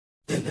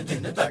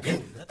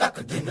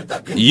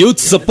Youth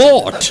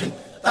support,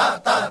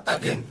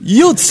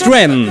 youth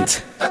strength,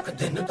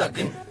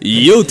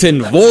 youth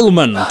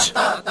involvement.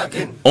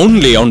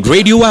 Only on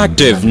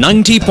Radioactive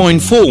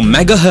 90.4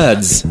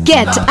 megahertz.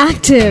 Get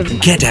active.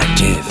 Get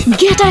active.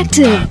 Get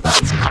active.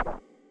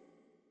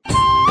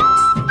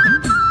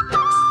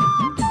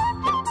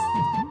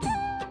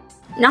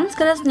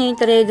 ನಮಸ್ಕಾರ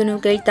ಸ್ನೇಹಿತರೆ, ಇದು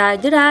ನೀವು ಕೇಳ್ತಾ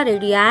ಇದ್ದೀರಾ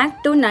ರೇಡಿಯೋ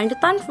ಆ್ಯಕ್ಟಿವ್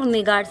 90.4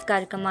 ಮೆಗಾಹರ್ಟ್ಸ್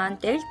ಕಾರ್ಯಕ್ರಮ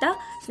ಅಂತ ಹೇಳ್ತಾ,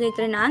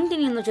 ಸ್ನೇಹಿತರೆ ನಾನು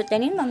ನಿಮ್ಮ ಜೊತೆ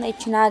ನಿಮ್ಮ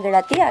ನೆಚ್ಚಿನ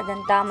ಗೆಳತಿ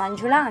ಆದಂಥ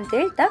ಮಂಜುಳಾ ಅಂತ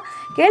ಹೇಳ್ತಾ,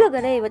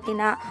 ಕೇಳುಗರೆ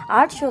ಇವತ್ತಿನ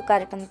ಆರ್ಟ್ ಶೋ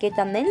ಕಾರ್ಯಕ್ರಮಕ್ಕೆ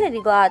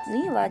ತಮ್ಮೆಲ್ಲರಿಗೂ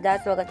ಆತ್ಮೀಯವಾದ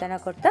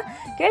ಸ್ವಾಗತನ ಕೊಡ್ತಾ,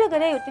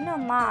 ಕೇಳುಗರೆ ಇವತ್ತಿನ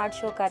ನಮ್ಮ ಆರ್ಟ್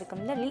ಶೋ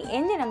ಕಾರ್ಯಕ್ರಮದಲ್ಲಿ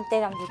ಎಂದಿನಂತೆ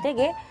ನಮ್ಮ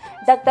ಜೊತೆಗೆ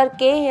ಡಾಕ್ಟರ್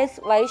KS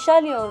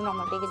ವೈಶಾಲಿ ಅವರು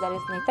ನಮ್ಮೊಟ್ಟಿಗಿದ್ದಾರೆ.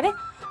 ಸ್ನೇಹಿತರೆ,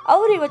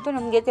 ಅವರು ಇವತ್ತು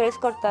ನಮಗೆ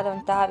ತಿಳಿಸ್ಕೊಡ್ತಾ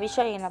ಇರುವಂತಹ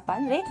ವಿಷಯ ಏನಪ್ಪ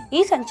ಅಂದರೆ, ಈ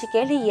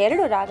ಸಂಚಿಕೆಯಲ್ಲಿ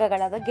 2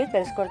 ರಾಗಗಳ ಬಗ್ಗೆ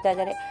ತಿಳಿಸ್ಕೊಡ್ತಾ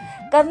ಇದ್ದಾರೆ.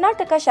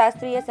 ಕರ್ನಾಟಕ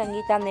ಶಾಸ್ತ್ರೀಯ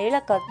ಸಂಗೀತ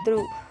ಮೇಳಕರ್ತೃ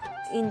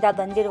ಇಂದ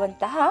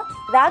ಬಂದಿರುವಂತಹ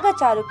ರಾಗ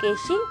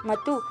ಚಾರುಕೇಶಿ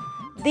ಮತ್ತು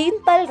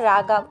ದೀಂಪಲ್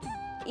ರಾಗ,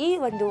 ಈ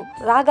ಒಂದು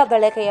ರಾಗ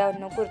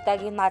ಬಳಕೆಯನ್ನು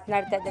ಕುರಿತಾಗಿ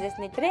ಮಾತನಾಡ್ತಾ ಇದ್ದಾರೆ.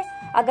 ಸ್ನೇಹಿತರೆ,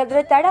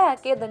 ಹಾಗಾದರೆ ತಡ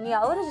ಹಾಕಿ ಬನ್ನಿ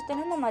ಅವರ ಜೊತೆ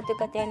ನಮ್ಮ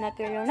ಮಾತುಕತೆಯನ್ನು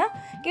ಕೇಳೋಣ.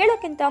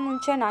 ಕೇಳೋಕ್ಕಿಂತ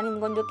ಮುಂಚೆ ನಾನು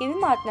ನಿಮಗೊಂದು ಕಿವಿ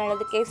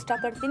ಮಾತನಾಡೋದಕ್ಕೆ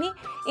ಇಷ್ಟಪಡ್ತೀನಿ.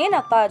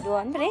 ಏನಪ್ಪ ಅದು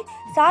ಅಂದರೆ,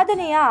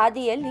 ಸಾಧನೆಯ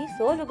ಹಾದಿಯಲ್ಲಿ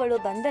ಸೋಲುಗಳು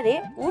ಬಂದರೆ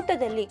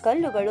ಊಟದಲ್ಲಿ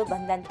ಕಲ್ಲುಗಳು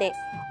ಬಂದಂತೆ,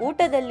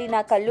 ಊಟದಲ್ಲಿನ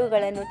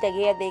ಕಲ್ಲುಗಳನ್ನು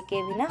ತೆಗೆಯಬೇಕೇ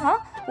ವಿನಃ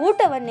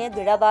ಊಟವನ್ನೇ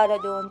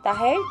ಬಿಡಬಾರದು ಅಂತ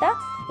ಹೇಳ್ತಾ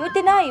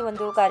ಇವತ್ತಿನ ಈ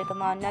ಒಂದು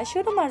ಕಾರ್ಯಕ್ರಮವನ್ನು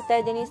ಶುರು ಮಾಡ್ತಾ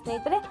ಇದ್ದೀನಿ.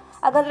 ಸ್ನೇಹಿತರೆ,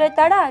 ಹಾಗಾದರೆ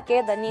ತಡ ಹಾಕಿ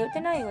ಬನ್ನಿ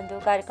ಇವತ್ತಿನ ಈ ಒಂದು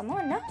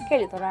ಕಾರ್ಯಕ್ರಮವನ್ನು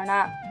ಕೇಳಿಬರೋಣ.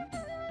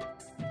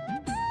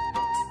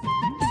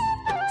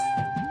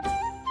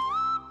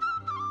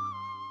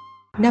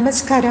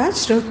 ನಮಸ್ಕಾರ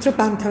ಶ್ರೋತೃ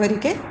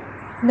ಬಾಂಧವರಿಗೆ.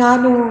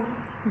 ನಾನು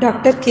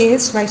ಡಾಕ್ಟರ್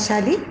KS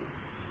ವೈಶಾಲಿ,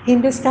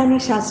 ಹಿಂದೂಸ್ತಾನಿ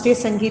ಶಾಸ್ತ್ರೀಯ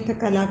ಸಂಗೀತ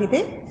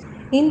ಕಲಾವಿದೆ.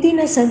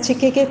 ಇಂದಿನ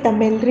ಸಂಚಿಕೆಗೆ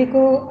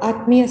ತಮ್ಮೆಲ್ಲರಿಗೂ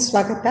ಆತ್ಮೀಯ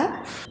ಸ್ವಾಗತ.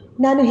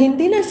 ನಾನು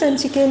ಹಿಂದಿನ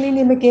ಸಂಚಿಕೆಯಲ್ಲಿ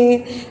ನಿಮಗೆ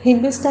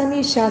ಹಿಂದೂಸ್ತಾನಿ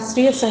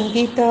ಶಾಸ್ತ್ರೀಯ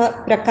ಸಂಗೀತ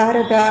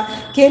ಪ್ರಕಾರದ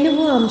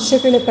ಕೆಲವು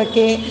ಅಂಶಗಳ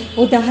ಬಗ್ಗೆ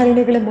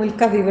ಉದಾಹರಣೆಗಳ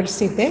ಮೂಲಕ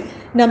ವಿವರಿಸಿದ್ದೆ.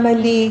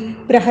 ನಮ್ಮಲ್ಲಿ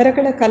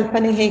ಪ್ರಹರಗಳ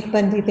ಕಲ್ಪನೆ ಹೇಗೆ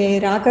ಬಂದಿದೆ,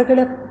 ರಾಗಗಳ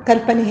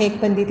ಕಲ್ಪನೆ ಹೇಗೆ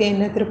ಬಂದಿದೆ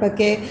ಅನ್ನೋದ್ರ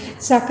ಬಗ್ಗೆ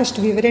ಸಾಕಷ್ಟು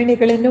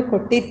ವಿವರಣೆಗಳನ್ನು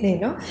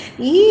ಕೊಟ್ಟಿದ್ದೇನೋ.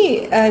 ಈ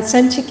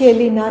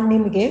ಸಂಚಿಕೆಯಲ್ಲಿ ನಾನು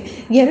ನಿಮಗೆ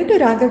 2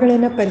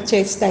 ರಾಗಗಳನ್ನು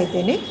ಪರಿಚಯಿಸ್ತಾ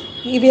ಇದ್ದೇನೆ.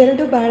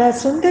 ಇವೆರಡು ಬಹಳ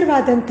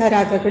ಸುಂದರವಾದಂಥ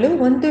ರಾಗಗಳು.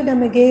 ಒಂದು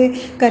ನಮಗೆ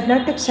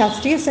ಕರ್ನಾಟಕ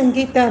ಶಾಸ್ತ್ರೀಯ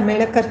ಸಂಗೀತ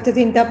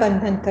ಮೇಳಕರ್ತದಿಂದ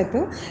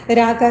ಬಂದಂಥದ್ದು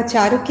ರಾಗ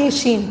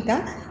ಚಾರುಕೇಶಿ ಅಂತ.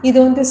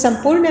 ಇದೊಂದು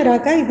ಸಂಪೂರ್ಣ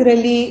ರಾಗ,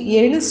 ಇದರಲ್ಲಿ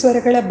 7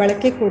 ಸ್ವರಗಳ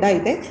ಬಳಕೆ ಕೂಡ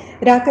ಇದೆ.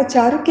 ರಾಗ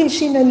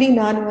ಚಾರುಕೇಶಿನಲ್ಲಿ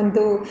ನಾನು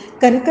ಒಂದು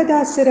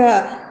ಕನಕದಾಸರ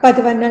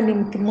ಪದವನ್ನು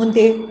ನಿಮ್ಮ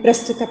ಮುಂದೆ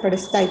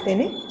ಪ್ರಸ್ತುತಪಡಿಸ್ತಾ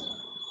ಇದ್ದೇನೆ.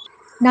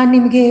 ನಾನು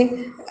ನಿಮಗೆ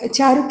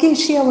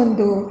ಚಾರುಕೇಶಿಯ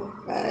ಒಂದು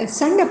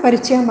ಸಣ್ಣ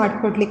ಪರಿಚಯ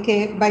ಮಾಡಿಕೊಡ್ಲಿಕ್ಕೆ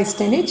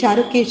ಬಯಸ್ತೇನೆ.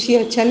 ಚಾರುಕೇಶಿಯ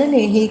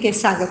ಚಲನೆ ಹೀಗೆ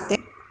ಸಾಗುತ್ತೆ.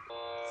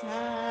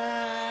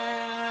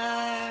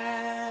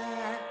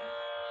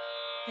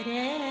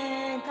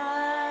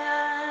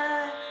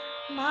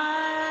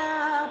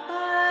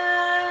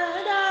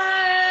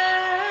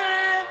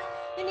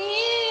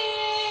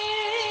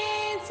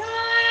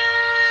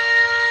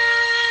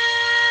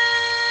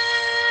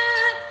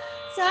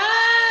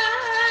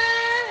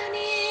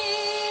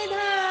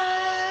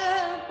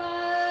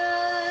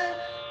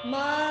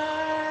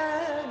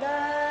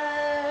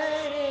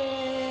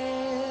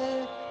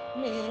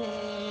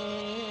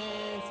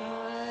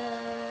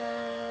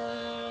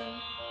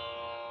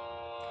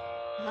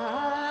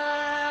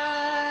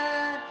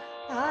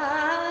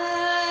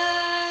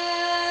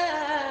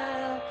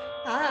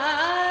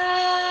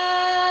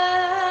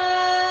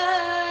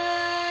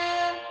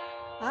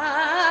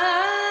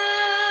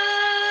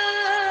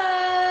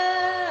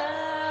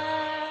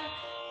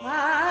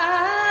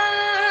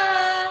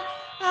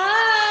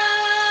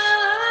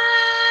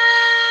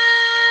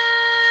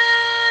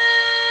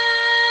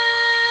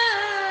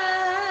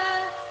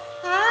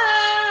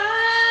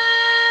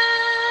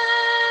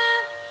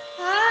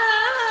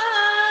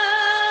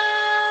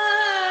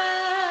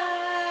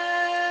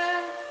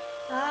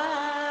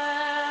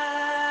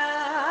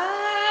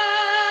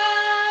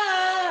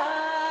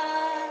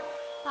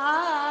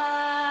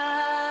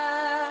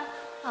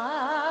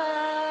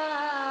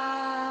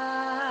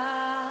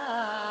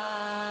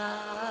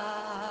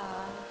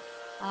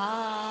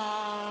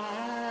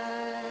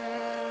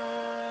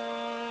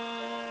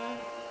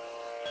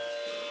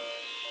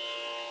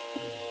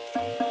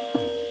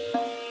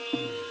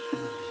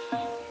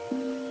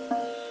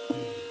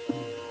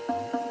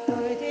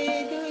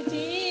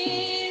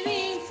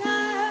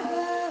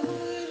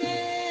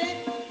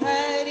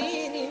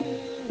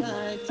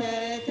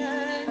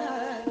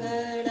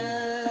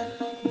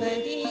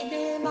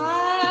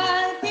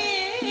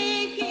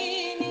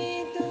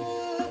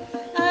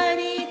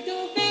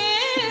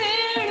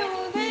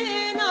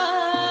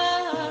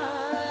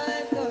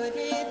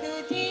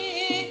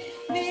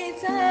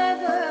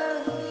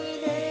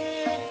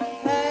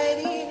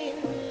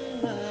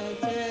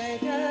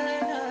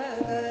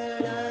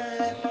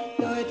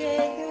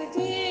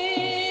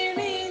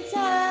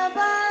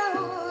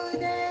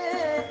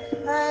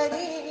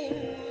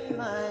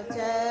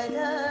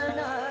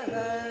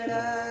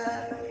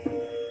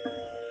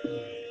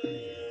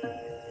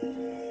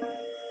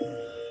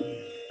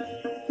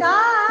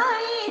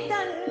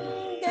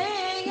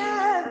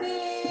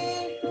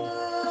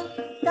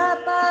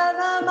 ತಪವ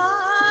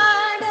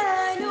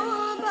ಮಾಡಲು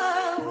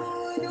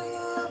ಬಹುದು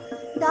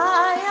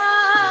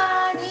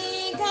ದಾಯಾದಿಗಳ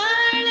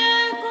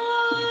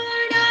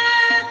ಕೂಡ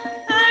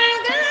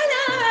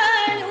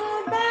ಅಗಲಲು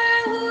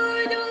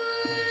ಬಹುದು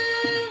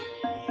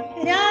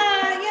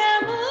ರಾಯ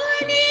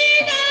ಮುನಿ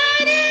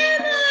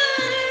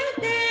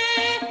ನರಮತೆ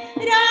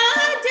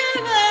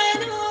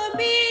ರಾಜವನು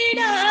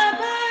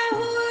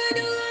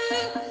ಬಿಡಬಹುದು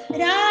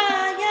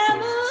ರಾಯ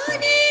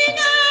ಮುನಿ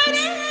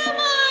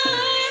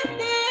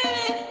ನರಮತೆ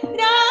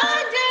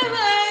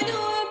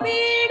ರಾಜವನು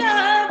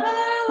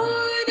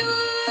ಬಿಡಬಹುದು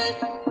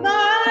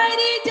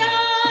ವಾರಿಜಾಕ್ಷಾರ್ಯುನ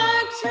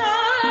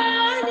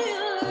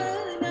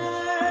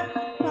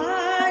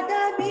ಪಾದ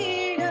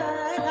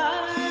ಬಿಡಲಾಗದು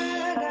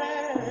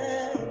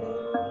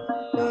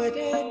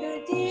ತೊರೆದು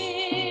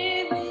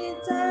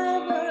ಜೀವಿಸಬಹುದೇ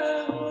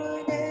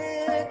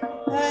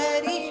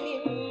ಹರಿ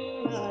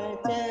ನಿಮ್ಮ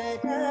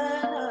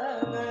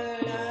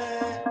ಚರಣಗಳ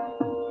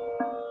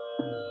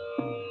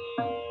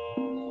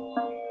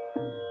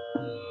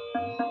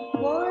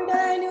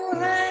ಓಡಲು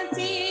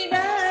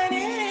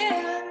ಹಸಿದರೆ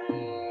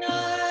ಅನ್ನ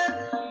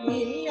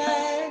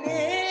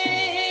ಇಲ್ಲದೆ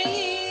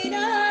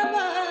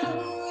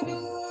ಇರಬಹುದು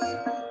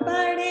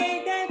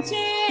ಪಡೆದ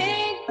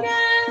ಕ್ಷೇತ್ರ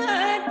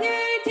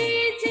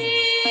ತ್ಯಜಿಸಿ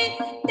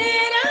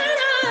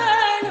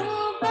ತೆರಳಲು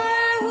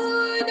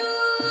ಬಹುದು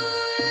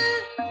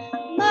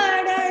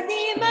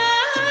ಮಡದಿ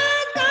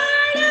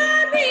ಮಕ್ಕಳ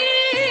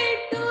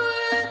ಬಿಟ್ಟು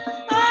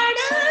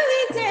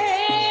ಅಡವಿ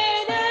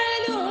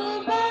ಸೇರಲು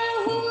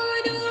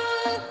ಬಹುದು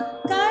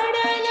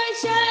ಕಡಲ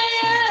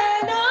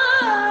ಶಯನವಿನ್ನ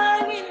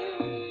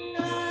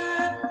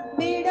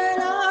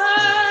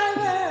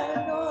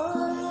ಬಿಡಲಾಗದೋ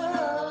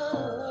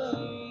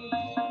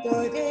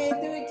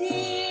ತೊರೆದು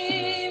ಜೀವಿಸಬಹುದೇ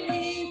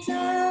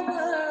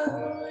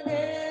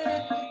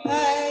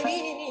ಹರಿ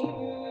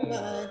ನಿಮ್ಮ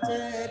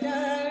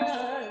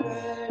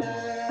ಚರಣಗಳ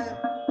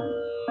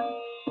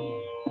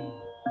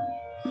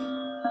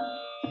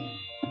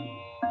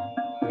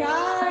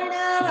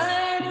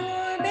ಪ್ರಾಣವನ್ನು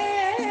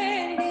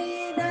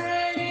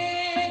ಬೇಡಿದರೆ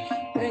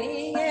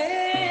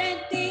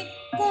ಕೈಗೆತ್ತಿ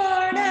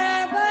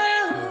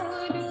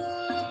ಕೊಡಬಹುದು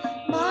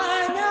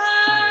ಮಾನಾಪಮಾನಗಳು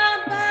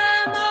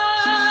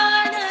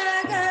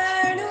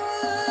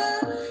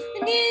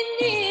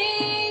ನಿನ್ನಿಚ್ಛೆಯಿರಬಹುದು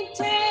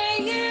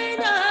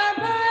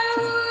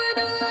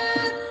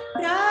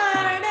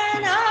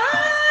ಪ್ರಾಣನಾಯಕ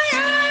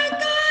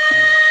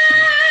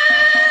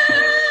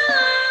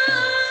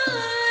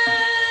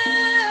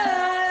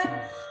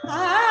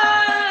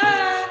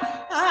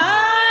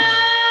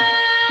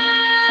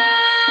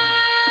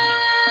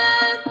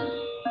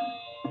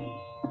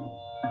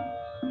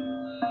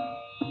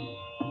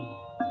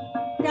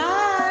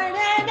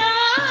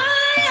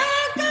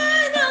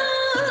ಪ್ರಾಣನಾಯಕನು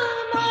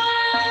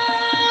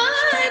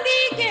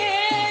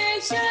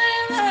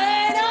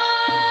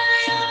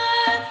ಮಾದಿಕೇಶವರಾಯ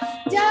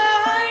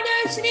ಜಾಣ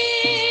ಶ್ರೀ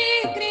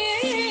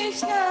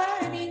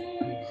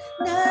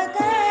ಕೃಷ್ಣನಿಂದ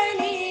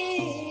ಕಲಿರಲಾರದು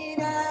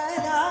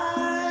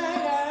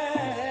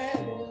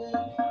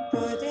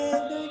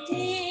ತೊರೆದು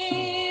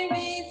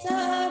ಜೀವಿಸಬಹುದೇ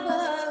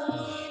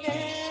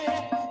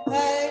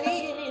ಹರಿ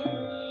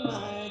ನಿಮ್ಮ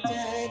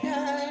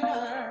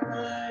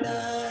ಚರಣಗಳ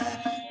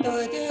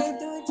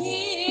ತೊರೆದು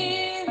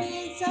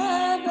ಜೀವಿಸಬಹುದೇ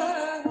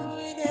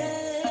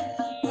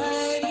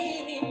ಹರಿ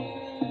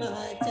ನಿಮ್ಮ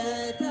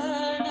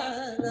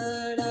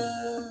ಚರಣಗಳ.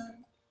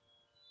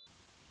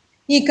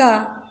 ಈಗ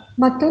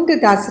ಮತ್ತೊಂದು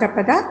ದಾಸರ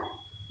ಪದ.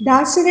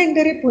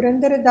 ದಾಸರೆಂದರೆ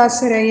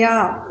ಪುರಂದರದಾಸರಯ್ಯ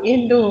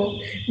ಎಂದು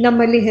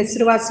ನಮ್ಮಲ್ಲಿ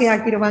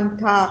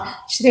ಹೆಸರುವಾಸಿಯಾಗಿರುವಂಥ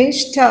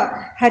ಶ್ರೇಷ್ಠ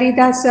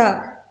ಹರಿದಾಸ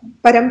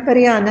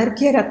ಪರಂಪರೆಯ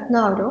ಅನರ್ಘ್ಯ ರತ್ನ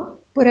ಅವರು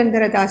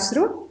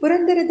ಪುರಂದರದಾಸರು.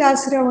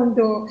 ಪುರಂದರದಾಸರ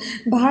ಒಂದು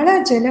ಬಹಳ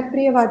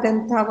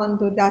ಜನಪ್ರಿಯವಾದಂಥ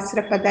ಒಂದು ದಾಸರ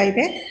ಪದ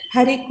ಇದೆ,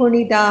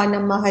 ಹರಿಕುಣಿದ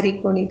ನಮ್ಮ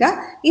ಹರಿಕುಣಿದ.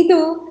 ಇದು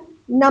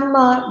ನಮ್ಮ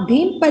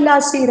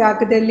ಭೀಂಪಲಾಸಿ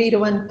ರಾಗದಲ್ಲಿ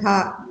ಇರುವಂಥ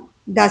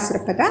ದಾಸರ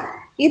ಪದ.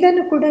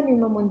 ಇದನ್ನು ಕೂಡ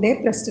ನಿಮ್ಮ ಮುಂದೆ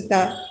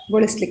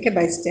ಪ್ರಸ್ತುತಗೊಳಿಸಲಿಕ್ಕೆ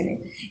ಬಯಸ್ತೇನೆ.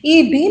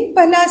 ಈ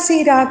ಭೀಂಪಲಾಸಿ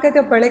ರಾಗದ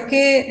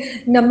ಬಳಕೆ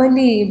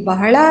ನಮ್ಮಲ್ಲಿ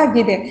ಬಹಳ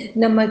ಆಗಿದೆ.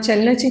 ನಮ್ಮ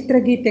ಚಲನಚಿತ್ರ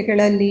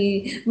ಗೀತೆಗಳಲ್ಲಿ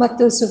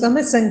ಮತ್ತು ಸುಗಮ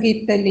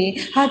ಸಂಗೀತದಲ್ಲಿ,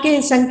 ಹಾಗೆ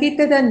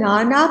ಸಂಗೀತದ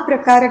ನಾನಾ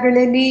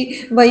ಪ್ರಕಾರಗಳಲ್ಲಿ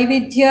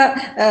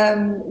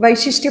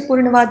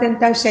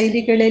ವೈಶಿಷ್ಟ್ಯಪೂರ್ಣವಾದಂಥ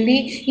ಶೈಲಿಗಳಲ್ಲಿ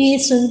ಈ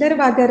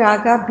ಸುಂದರವಾದ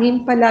ರಾಗ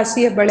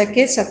ಭೀಂಪಲಾಸಿಯ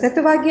ಬಳಕೆ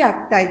ಸತತವಾಗಿ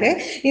ಆಗ್ತಾ ಇದೆ.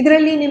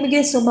 ಇದರಲ್ಲಿ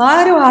ನಿಮಗೆ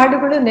ಸುಮಾರು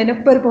ಹಾಡುಗಳು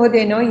ನೆನಪು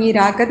ಬರ್ಬೋದೇನೋ ಈ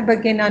ರಾಗದ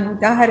ಬಗ್ಗೆ ನಾನು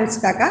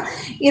ಉದಾಹರಿಸಿದಾಗ.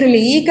 ಇರಲಿ,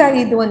 ಈಗ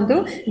ಇದು ಒಂದು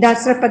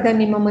ದಾಸರ ಪದ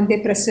ನಿಮ್ಮ ಮುಂದೆ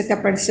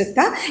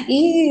ಪ್ರಸ್ತುತಪಡಿಸುತ್ತಾ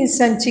ಈ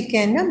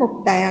ಸಂಚಿಕೆಯನ್ನು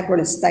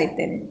ಮುಕ್ತಾಯಗೊಳಿಸ್ತಾ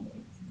ಇದ್ದೇನೆ.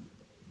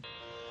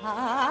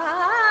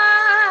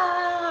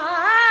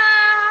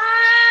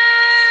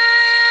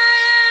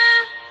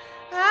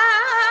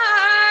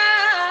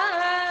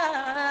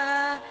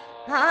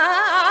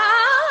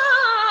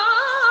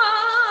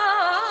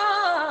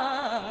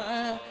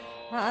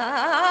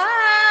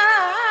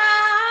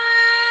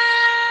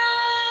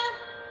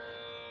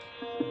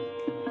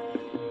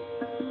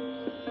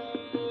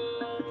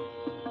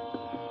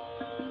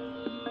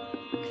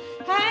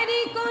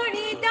 ಹರಿ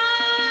ಕುಣಿದ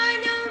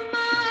ನಮ್ಮ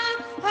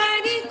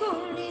ಹರಿ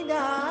ಕುಣಿದ,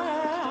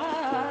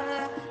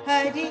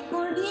 ಹರಿ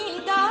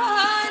ಕುಣಿದ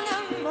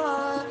ನಮ್ಮ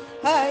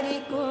ಹರಿ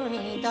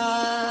ಕುಣಿದ.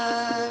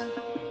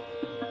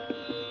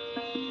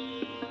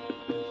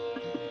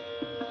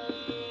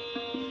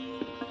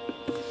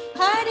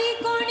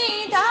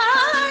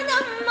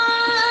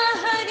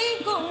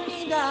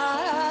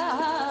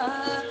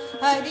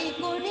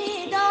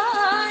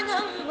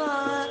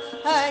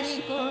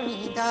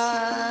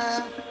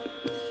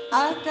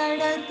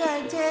 ಅಕಡಕ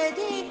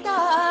ಚರಿತ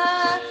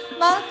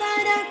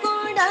ಮಕರ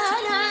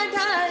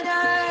ಕುಡಲಧರ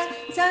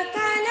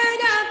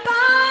ಸಕಲರ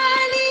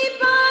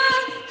ಪಾಲಿಪ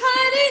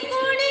ಹರಿ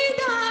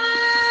ಕುಣಿದ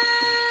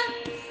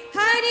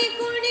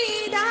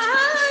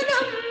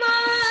ನಮ್ಮ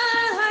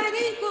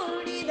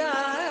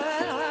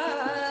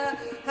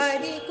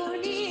ಹರಿ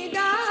ಕುಣಿದ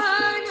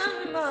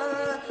ನಮ್ಮ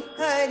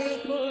ಹರಿ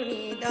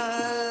ಕುಣಿದ.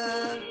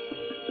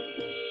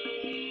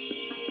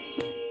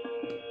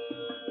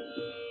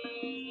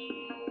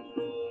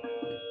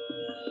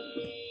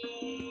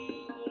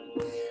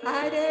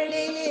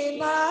 ಅರಳೆ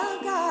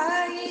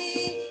ಮಾಗಾಯಿ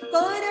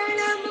ಕೊರಳ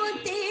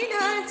ಮುತ್ತಿನ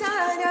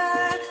ಸಾರ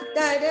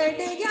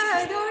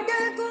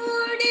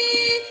ತರಡೆಯರೊಡಗೂಡಿ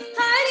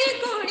ಹರಿ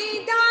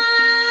ಕುಣಿದ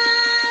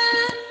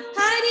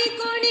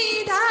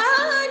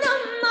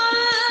ನಮ್ಮ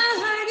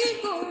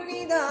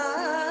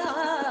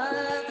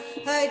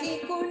ಹರಿ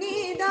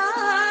ಕುಣಿದ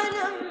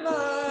ನಮ್ಮ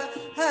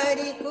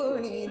ಹರಿ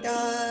ಕುಣಿದ.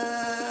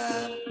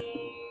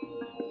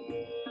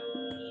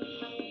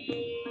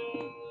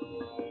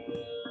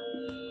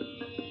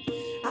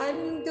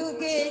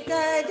 ಅಂದುಗೆ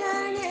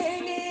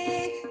ಕರಳೆನೆ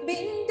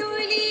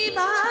ಬಿಂದುಲಿ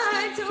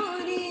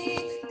ಬಾಜುರಿ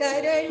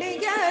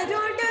ತರಳೆಯರೊಡಗೂಡಿ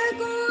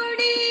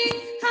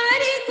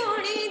ಹರಿ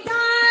ಕುಣಿದ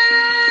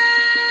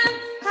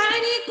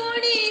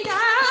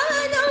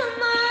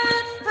ನಮ್ಮ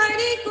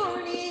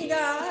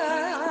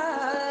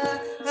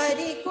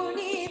ಹರಿ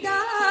ಕುಣಿದ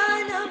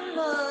ನಮ್ಮ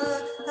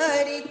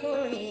ಹರಿ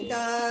ಕುಣಿದ.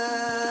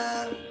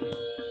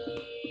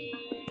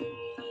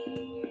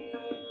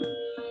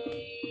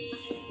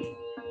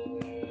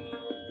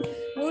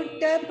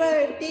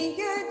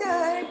 ಪಟ್ಟಿಯ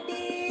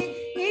ದಟ್ಟಿ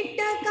ಇಟ್ಟ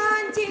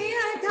ಕಾಂಚಿಯ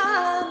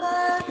ಧಾಮ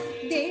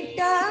ದಿಟ್ಟ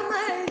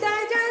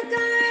ಮಲ್ದರ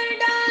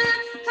ಗಡ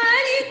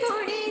ಹರಿ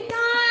ಕುಣಿತ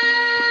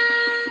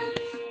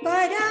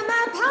ಪರಮ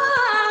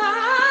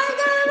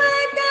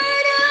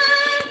ಭಾಗವತರ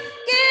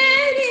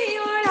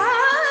ಕೇರಿಯೊಳಾಡುವ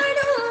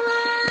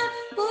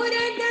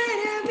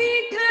ಪುರದರ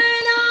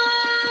ವಿಠಲ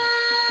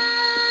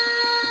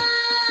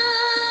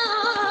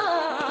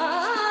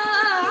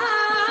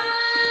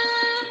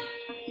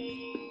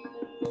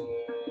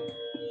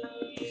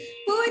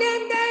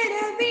ಪುರಂದರ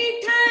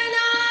ವಿಠಲ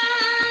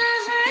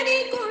ಹರಿ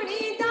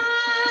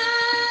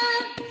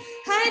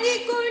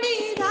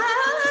ಕುಣಿದ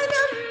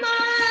ನಮ್ಮ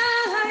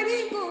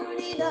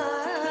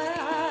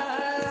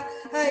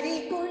ಹರಿ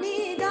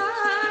ಕುಣಿದ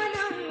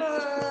ನಮ್ಮ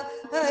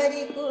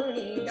ಹರಿ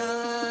ಕುಣಿದ.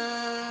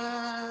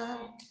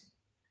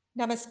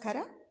 ನಮಸ್ಕಾರ.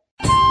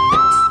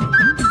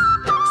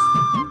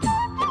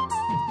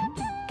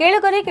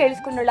 ಕೇಳುಗರೆ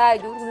ಕೇಳಿಸ್ಕೊಂಡಳ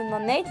ಇದು ನಿಮ್ಮ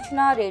ನೆಚ್ಚಿನ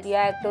ರೇಡಿಯೋ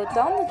ಆಕ್ಟಿವ್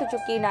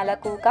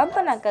 90.4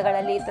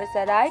 ಕಂಪನಾಂಕಗಳಲ್ಲಿ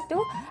ಪ್ರಸಾರ ಆಯಿತು.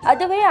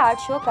 ಅದುವೇ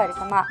ಆರ್ಟ್ ಶೋ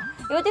ಕಾರ್ಯಕ್ರಮ.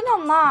 ಇವತ್ತಿನ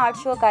ನಮ್ಮ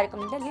ಆರ್ಟ್ ಶೋ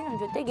ಕಾರ್ಯಕ್ರಮದಲ್ಲಿ ನಮ್ಮ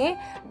ಜೊತೆಗೆ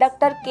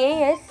ಡಾಕ್ಟರ್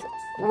KS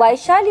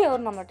ವೈಶಾಲಿ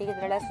ಅವರು ನಮ್ಮೊಟ್ಟಿಗೆ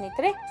ಇದ್ರಲ್ಲ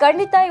ಸ್ನೇಹಿತರೆ.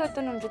 ಖಂಡಿತ ಇವತ್ತು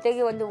ನಮ್ಮ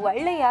ಜೊತೆಗೆ ಒಂದು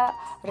ಒಳ್ಳೆಯ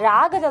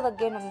ರಾಗದ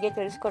ಬಗ್ಗೆ ನಮಗೆ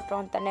ತಿಳಿಸ್ಕೊಟ್ರು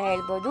ಅಂತಲೇ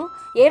ಹೇಳ್ಬೋದು.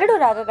 2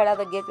 ರಾಗಗಳ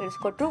ಬಗ್ಗೆ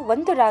ತಿಳಿಸ್ಕೊಟ್ರು.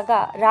 ಒಂದು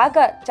ರಾಗ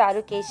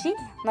ಚಾರುಕೇಶಿ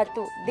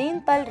ಮತ್ತು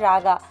ದೀನ್ಪಲ್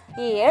ರಾಗ.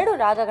 ಈ 2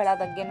 ರಾಗಗಳ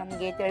ಬಗ್ಗೆ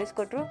ನಮಗೆ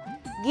ತಿಳಿಸ್ಕೊಟ್ರು.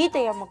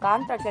 ಗೀತೆಯ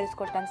ಮುಖಾಂತರ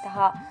ತಿಳಿಸ್ಕೊಟ್ಟಂತಹ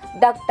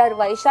ಡಾಕ್ಟರ್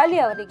ವೈಶಾಲಿ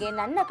ಅವರಿಗೆ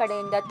ನನ್ನ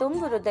ಕಡೆಯಿಂದ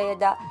ತುಂಬು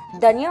ಹೃದಯದ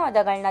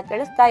ಧನ್ಯವಾದಗಳನ್ನ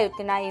ತಿಳಿಸ್ತಾ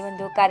ಇವತ್ತಿನ ಈ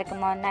ಒಂದು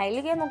ಕಾರ್ಯಕ್ರಮವನ್ನು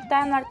ಇಲ್ಲಿಗೆ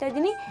ಮುಕ್ತಾಯ ಮಾಡ್ತಾ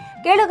ಇದ್ದೀನಿ.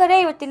 ಕೇಳುಗರೆ,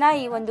 ಇವತ್ತಿನ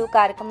ಈ ಒಂದು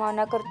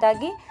ಕಾರ್ಯಕ್ರಮವನ್ನು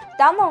ಕುರಿತಾಗಿ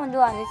ತಮ್ಮ ಒಂದು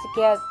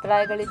ಅನಿಸಿಕೆ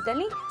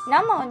ಅಭಿಪ್ರಾಯಗಳಿದ್ದಲ್ಲಿ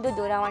ನಮ್ಮ ಒಂದು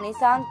ದೂರವಾಣಿ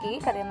ಸಂಖ್ಯೆಗೆ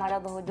ಕರೆ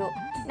ಮಾಡಬಹುದು.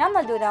 ನಮ್ಮ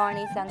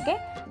ದೂರವಾಣಿ ಸಂಖ್ಯೆ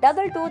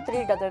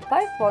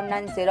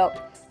 22355490.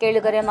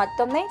 ಕೇಳುಗರೆ,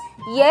 ಮತ್ತೊಮ್ಮೆ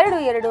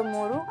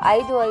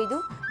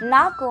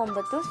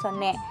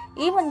 22355490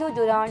 ಈ ಒಂದು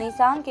ದೂರವಾಣಿ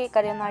ಸಂಖ್ಯೆ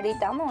ಕರೆ ಮಾಡಿ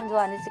ತಮ್ಮ ಒಂದು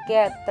ಅನಿಸಿಕೆ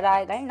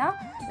ಅಭಿಪ್ರಾಯಗಳನ್ನ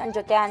ನನ್ನ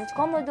ಜೊತೆ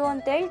ಹಂಚ್ಕೊಬೋದು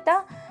ಅಂತ ಹೇಳ್ತಾ,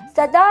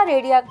 ಸದಾ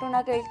ರೇಡಿಯೋ ಆಕ್ಟಿವ್ನ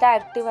ಕೇಳ್ತಾ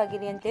ಆಕ್ಟಿವ್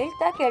ಆಗಿರಿ ಅಂತ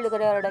ಹೇಳ್ತಾ,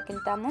 ಕೇಳುಗರೆ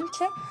ಹೊರಡೋಕ್ಕಿಂತ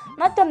ಮುಂಚೆ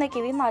ಮತ್ತೊಮ್ಮೆ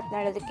ಕಿವಿ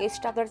ಮಾತನಾಡೋದಕ್ಕೆ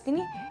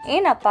ಇಷ್ಟಪಡ್ತೀನಿ.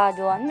 ಏನಪ್ಪ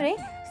ಅದು ಅಂದರೆ,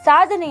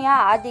 ಸಾಧನೆಯ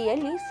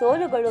ಹಾದಿಯಲ್ಲಿ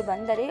ಸೋಲುಗಳು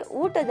ಬಂದರೆ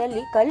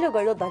ಊಟದಲ್ಲಿ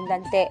ಕಲ್ಲುಗಳು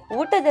ಬಂದಂತೆ.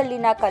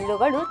 ಊಟದಲ್ಲಿನ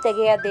ಕಲ್ಲುಗಳು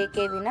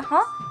ತೆಗೆಯಬೇಕೇ ವಿನಃ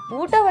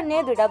ಊಟವನ್ನೇ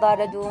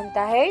ಬಿಡಬಾರದು ಅಂತ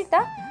ಹೇಳ್ತಾ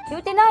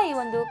ಇವತ್ತಿನ ಈ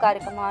ಒಂದು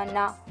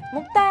ಕಾರ್ಯಕ್ರಮವನ್ನು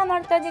ಮುಕ್ತಾಯ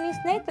ಮಾಡ್ತಾ ಇದ್ದೀನಿ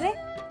ಸ್ನೇಹಿತರೆ.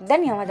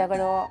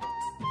 ಧನ್ಯವಾದಗಳು.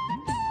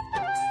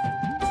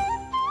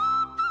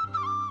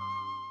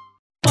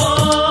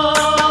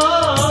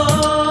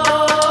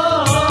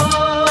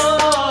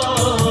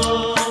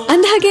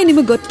 ಅಂದಹಾಗೆ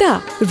ನಿಮಗೆ ಗೊತ್ತಾ,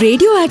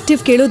 ರೇಡಿಯೋ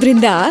ಆಕ್ಟಿವ್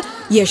ಕೇಳೋದ್ರಿಂದ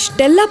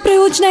ಎಷ್ಟೆಲ್ಲ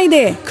ಪ್ರಯೋಜನ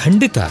ಇದೆ.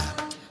 ಖಂಡಿತ.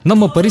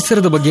 ನಮ್ಮ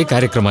ಪರಿಸರದ ಬಗ್ಗೆ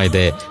ಕಾರ್ಯಕ್ರಮ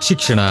ಇದೆ,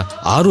 ಶಿಕ್ಷಣ,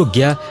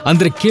 ಆರೋಗ್ಯ.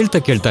 ಅಂದ್ರೆ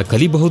ಕೇಳ್ತಾ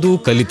ಕಲಿಬಹುದು,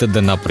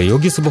 ಕಲಿತದ್ದನ್ನ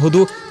ಪ್ರಯೋಗಿಸಬಹುದು,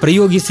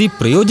 ಪ್ರಯೋಗಿಸಿ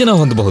ಪ್ರಯೋಜನ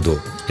ಹೊಂದಬಹುದು.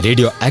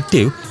 ರೇಡಿಯೋ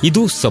ಆಕ್ಟಿವ್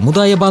ಇದು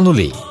ಸಮುದಾಯ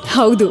ಬಾನುಲಿ.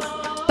 ಹೌದು,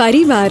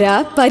 ಪರಿವಾರ,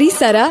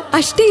 ಪರಿಸರ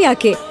ಅಷ್ಟೇ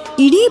ಯಾಕೆ,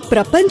 ಇಡೀ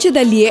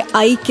ಪ್ರಪಂಚದಲ್ಲಿಯೇ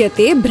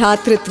ಐಕ್ಯತೆ,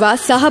 ಭ್ರಾತೃತ್ವ,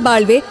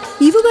 ಸಹಬಾಳ್ವೆ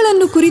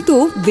ಇವುಗಳನ್ನು ಕುರಿತು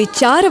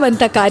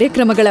ವಿಚಾರವಂತ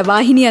ಕಾರ್ಯಕ್ರಮಗಳ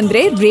ವಾಹಿನಿ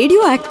ಅಂದ್ರೆ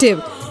ರೇಡಿಯೋ ಆಕ್ಟಿವ್.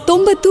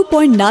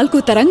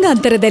 90.4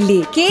 ತರಂಗಾಂತರದಲ್ಲಿ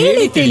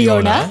ಕೇಳಿ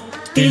ತಿಳಿಯೋಣ,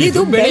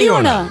 ತಿಳಿದು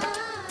ಬೆಳೆಯೋಣ.